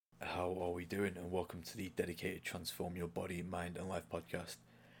How are we doing? And welcome to the dedicated Transform Your Body, Mind, and Life podcast.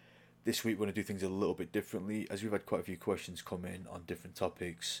 This week, we're going to do things a little bit differently. As we've had quite a few questions come in on different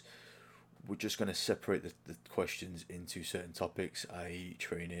topics, we're just going to separate the questions into certain topics, i.e.,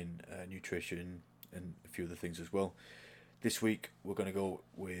 training, nutrition, and a few other things as well. This week, we're going to go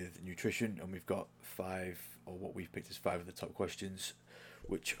with nutrition, and we've got five, or what we've picked as five of the top questions,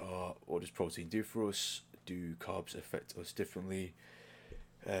 which are: what does protein do for us? Do carbs affect us differently?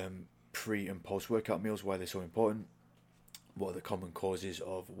 Pre and post workout meals, why they're so important, what are the common causes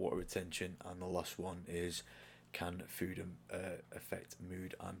of water retention, and the last one is, can food affect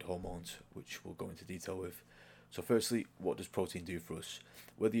mood and hormones, which we'll go into detail with. So firstly, what does protein do for us?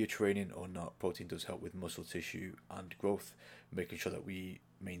 Whether you're training or not, protein does help with muscle tissue and growth, making sure that we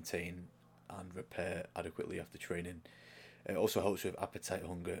maintain and repair adequately after training. It also helps with appetite,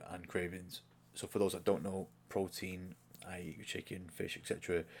 hunger, and cravings. So for those that don't know, protein, i.e. chicken, fish,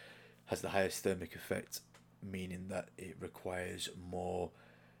 etc., has the highest thermic effect, meaning that it requires more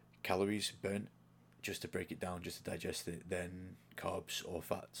calories burnt just to break it down, just to digest it, than carbs or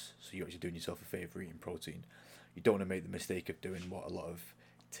fats. So you're actually doing yourself a favour eating protein. You don't want to make the mistake of doing what a lot of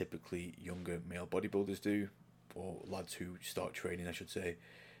typically younger male bodybuilders do, or lads who start training, I should say.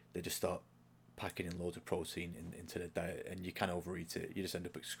 They just start packing in loads of protein into the diet, and you can overeat it. You just end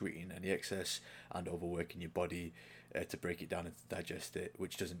up excreting any excess and overworking your body to break it down and to digest it,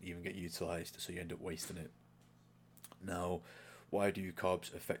 which doesn't even get utilized, so you end up wasting it. Now, why do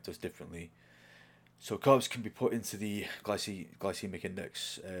carbs affect us differently? So carbs can be put into the glycemic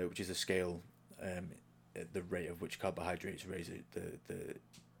index, which is a scale at the rate of which carbohydrates raise the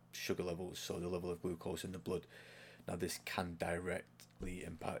sugar levels, so the level of glucose in the blood. Now, this can directly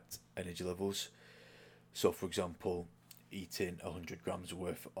impact energy levels. So, for example, eating 100 grams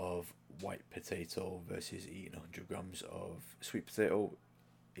worth of white potato versus eating 100 grams of sweet potato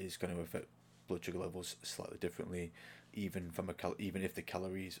is going to affect blood sugar levels slightly differently, even if the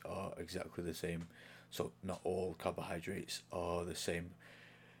calories are exactly the same. So, not all carbohydrates are the same.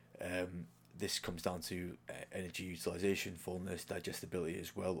 This comes down to energy utilization, fullness, digestibility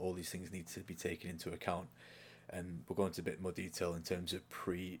as well. All these things need to be taken into account, and we'll go into a bit more detail in terms of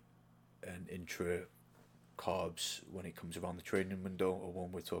pre and intra carbs when it comes around the training window, or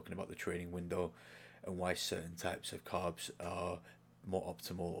when we're talking about the training window, and why certain types of carbs are more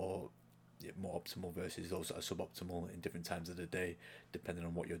optimal, or more optimal versus those that are suboptimal in different times of the day, depending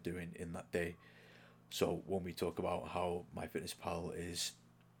on what you're doing in that day. So when we talk about how MyFitnessPal is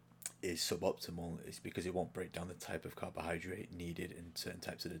suboptimal, it's because it won't break down the type of carbohydrate needed in certain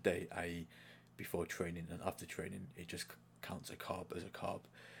types of the day, i.e. before training and after training. It just counts a carb as a carb,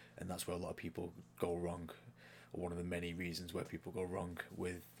 and that's where a lot of people go wrong, or one of the many reasons where people go wrong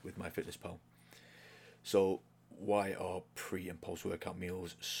with MyFitnessPal. So why are pre and post workout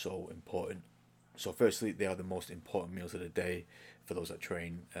meals so important? So firstly, they are the most important meals of the day for those that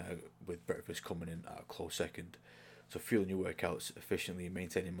train, with breakfast coming in at a close second. So fueling your workouts efficiently,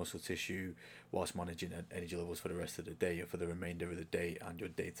 maintaining muscle tissue whilst managing energy levels for the rest of the day, or for the remainder of the day and your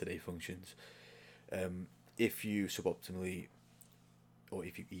day-to-day functions. If you suboptimally, or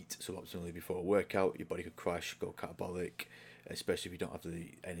if you eat suboptimally before a workout, your body could crash, go catabolic, especially if you don't have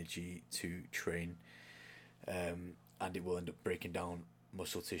the energy to train, and it will end up breaking down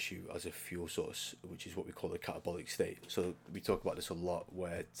muscle tissue as a fuel source, which is what we call the catabolic state. So we talk about this a lot,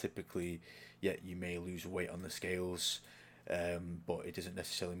 where typically, yeah, you may lose weight on the scales, but it doesn't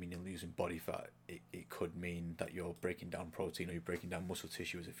necessarily mean you're losing body fat. It could mean that you're breaking down protein, or you're breaking down muscle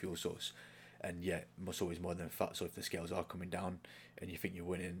tissue as a fuel source. And yet, muscle is more than fat, so if the scales are coming down and you think you're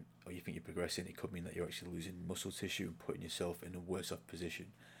winning, or you think you're progressing, it could mean that you're actually losing muscle tissue and putting yourself in a worse off position.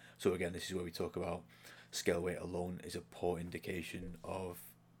 So again, this is where we talk about scale weight alone is a poor indication of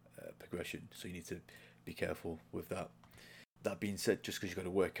progression, so you need to be careful with that. That being said, just because you've got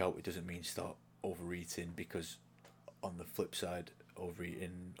to work out, it doesn't mean start overeating, because on the flip side,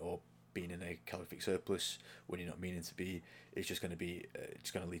 overeating or being in a calorific surplus when you're not meaning to be, it's just going to be it's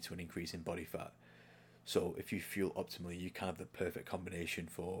going to lead to an increase in body fat. So if you fuel optimally, you can have the perfect combination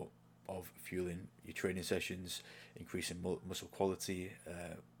for of fueling your training sessions, increasing muscle quality,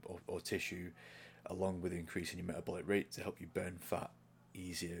 or tissue, along with increasing your metabolic rate to help you burn fat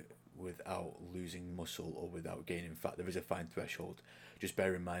easier without losing muscle or without gaining fat. There is a fine threshold. Just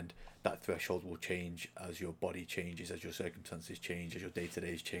bear in mind that threshold will change as your body changes, as your circumstances change, as your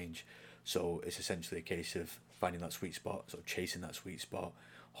day-to-days change. So it's essentially a case of finding that sweet spot, sort of chasing that sweet spot,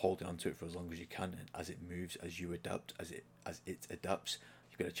 holding on to it for as long as you can, and as it moves, as you adapt, as it adapts,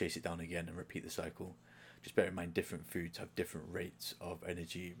 you've got to chase it down again and repeat the cycle. Just bear in mind different foods have different rates of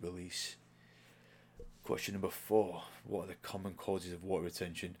energy release. Question number 4: what are the common causes of water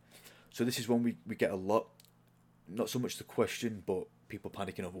retention? So this is one we get a lot. Not so much the question, but people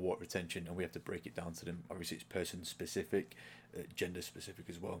panicking over water retention, and we have to break it down to them. Obviously, it's person specific, gender specific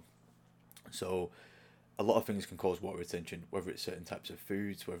as well. So a lot of things can cause water retention, whether it's certain types of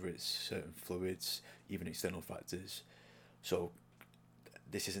foods, whether it's certain fluids, even external factors. So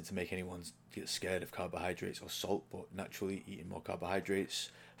this isn't to make anyone get scared of carbohydrates or salt, but naturally eating more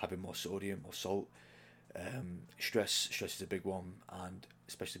carbohydrates, having more sodium or salt, stress is a big one, and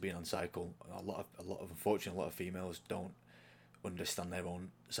especially being on cycle, unfortunately, a lot of females don't understand their own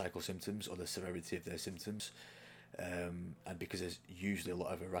cycle symptoms or the severity of their symptoms, and because there's usually a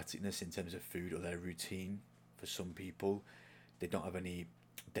lot of erraticness in terms of food or their routine for some people, they don't have any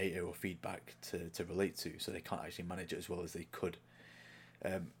data or feedback to relate to, so they can't actually manage it as well as they could.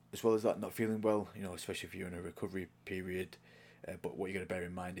 As well as that, not feeling well, especially if you're in a recovery period. But what you got to bear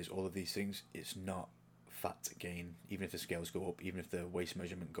in mind is all of these things, it's not fat gain. Even if the scales go up, even if the waist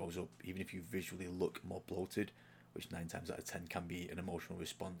measurement goes up, even if you visually look more bloated, which 9 times out of 10 can be an emotional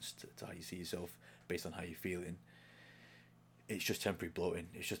response to how you see yourself based on how you're feeling, it's just temporary bloating.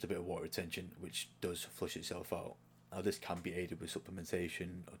 It's just a bit of water retention, which does flush itself out. Now, this can be aided with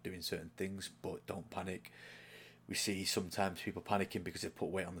supplementation or doing certain things, but don't panic. We see sometimes people panicking because they put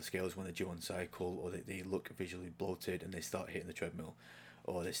weight on the scales when they're due on cycle, or they look visually bloated and they start hitting the treadmill,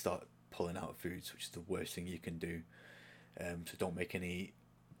 or they start pulling out foods, which is the worst thing you can do. So don't make any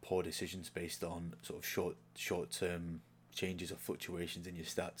poor decisions based on sort of short term changes or fluctuations in your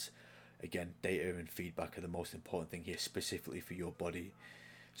stats. Again, data and feedback are the most important thing here, specifically for your body.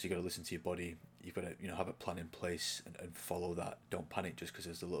 So you got to listen to your body. You've got to have a plan in place and follow that. Don't panic just because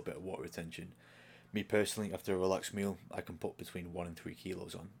there's a little bit of water retention. Me personally, after a relaxed meal, I can put between 1 and 3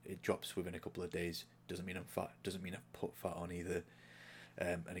 kilos on. It drops within a couple of days. Doesn't mean I'm fat. Doesn't mean I've put fat on either.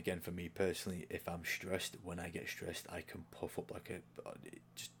 And again, for me personally, if I'm stressed, when I get stressed, I can puff up like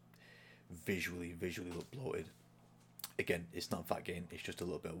just visually look bloated. Again, it's not fat gain. It's just a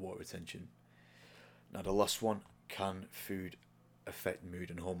little bit of water retention. Now the last one: can food affect mood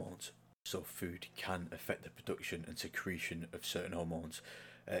and hormones? So food can affect the production and secretion of certain hormones.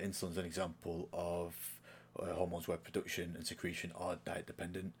 Insulin's an example of hormones where production and secretion are diet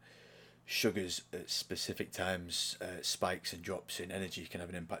dependent. Sugars at specific times, spikes and drops in energy can have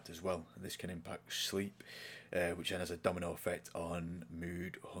an impact as well. And this can impact sleep, which then has a domino effect on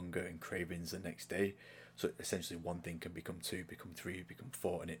mood, hunger, and cravings the next day. So essentially, one thing can become 2, become 3, become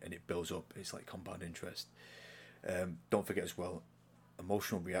 4, and it builds up. It's like compound interest. Don't forget as well,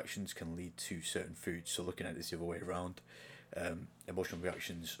 emotional reactions can lead to certain foods. So looking at this the other way around, emotional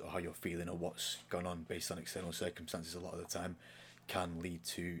reactions or how you're feeling or what's gone on based on external circumstances a lot of the time can lead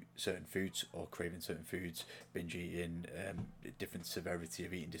to certain foods or craving certain foods, binge eating, different severity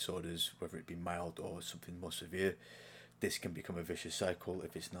of eating disorders, whether it be mild or something more severe. This can become a vicious cycle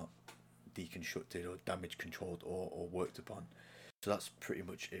if it's not deconstructed or damage controlled or worked upon. So that's pretty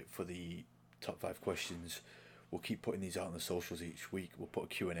much it for the top 5 questions. We'll keep putting these out on the socials each week. We'll put a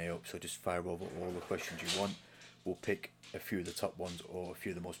Q&A up, so just fire over all the questions you want. We'll pick a few of the top ones or a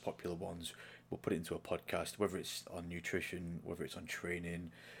few of the most popular ones. We'll put it into a podcast, whether it's on nutrition, whether it's on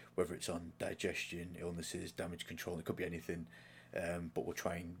training, whether it's on digestion, illnesses, damage control. It could be anything, but we'll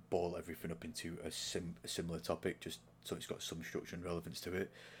try and boil everything up into a similar topic, just so it's got some structure and relevance to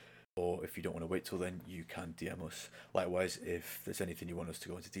it. Or if you don't want to wait till then, you can DM us. Likewise, if there's anything you want us to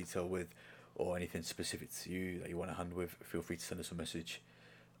go into detail with, or anything specific to you that you want a hand with, feel free to send us a message.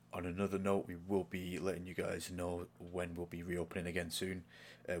 On another note, we will be letting you guys know when we'll be reopening again soon,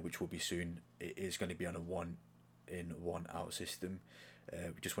 which will be soon. It is going to be on a 1-in, 1-out system.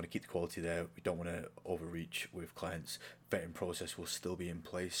 We just want to keep the quality there. We don't want to overreach with clients. Vetting process will still be in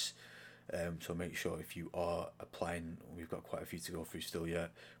place. So make sure if you are applying, we've got quite a few to go through still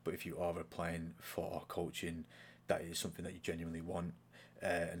yet, but if you are applying for our coaching, that is something that you genuinely want.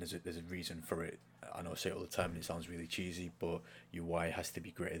 And there's a reason for it. I know I say it all the time and it sounds really cheesy, but your why has to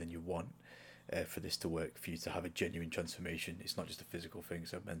be greater than your want for this to work, for you to have a genuine transformation. It's not just a physical thing,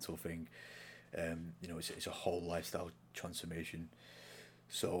 it's a mental thing. It's a whole lifestyle transformation.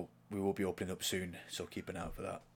 So we will be opening up soon, so keep an eye out for that.